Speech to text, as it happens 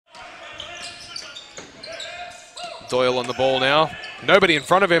Doyle on the ball now. Nobody in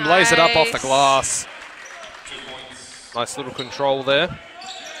front of him, lays it up off the glass. Nice little control there.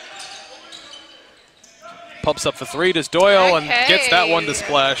 Pops up for three, does Doyle, and gets that one to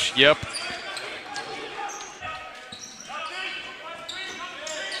splash. Yep.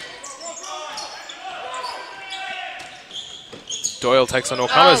 Doyle takes on all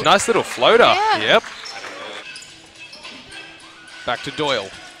comers. Nice little floater. Yeah. Yep. Back to Doyle.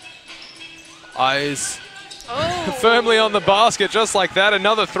 Eyes firmly on the basket, just like that.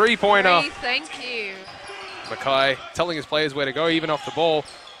 Another three-pointer. Thank you. Mackay telling his players where to go, even off the ball.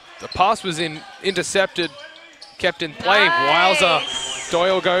 The pass was intercepted, kept in play. Nice. Wowza.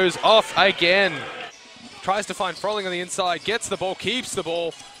 Doyle goes off again. Tries to find Froling on the inside, gets the ball, keeps the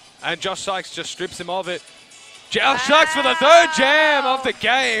ball, and Josh Sykes just strips him of it. Josh Sykes for the third jam of the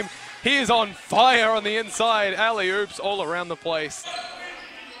game. He is on fire on the inside. Alley-oops all around the place.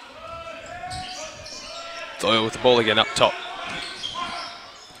 Doyle with the ball again up top.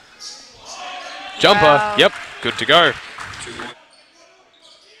 Jumper, yep, good to go.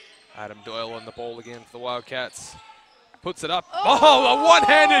 Adam Doyle on the ball again for the Wildcats. Puts it up. Oh, a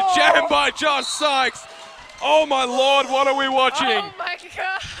one-handed jam by Josh Sykes. Oh my Lord, what are we watching? Oh my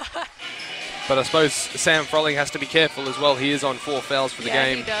God. But I suppose Sam Froling has to be careful as well. He is on 4 fouls for the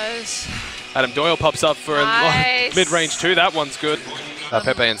game. He does. Adam Doyle pops up for a mid-range two. That one's good.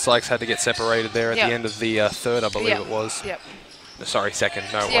 Pepe and Sykes had to get separated there at the end of the third, I believe it was. Yep. Sorry, second.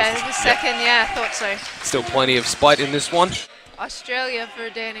 No, it wasn't. Yeah, the second, I thought so. Still plenty of spite in this one. Australia for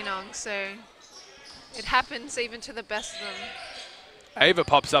Dandenong, so it happens even to the best of them. Ava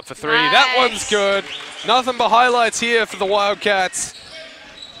pops up for three. Nice. That one's good. Nothing but highlights here for the Wildcats.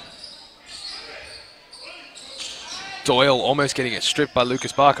 Doyle almost getting it stripped by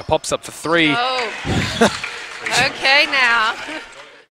Lucas Barker. Pops up for three. Oh. Okay now.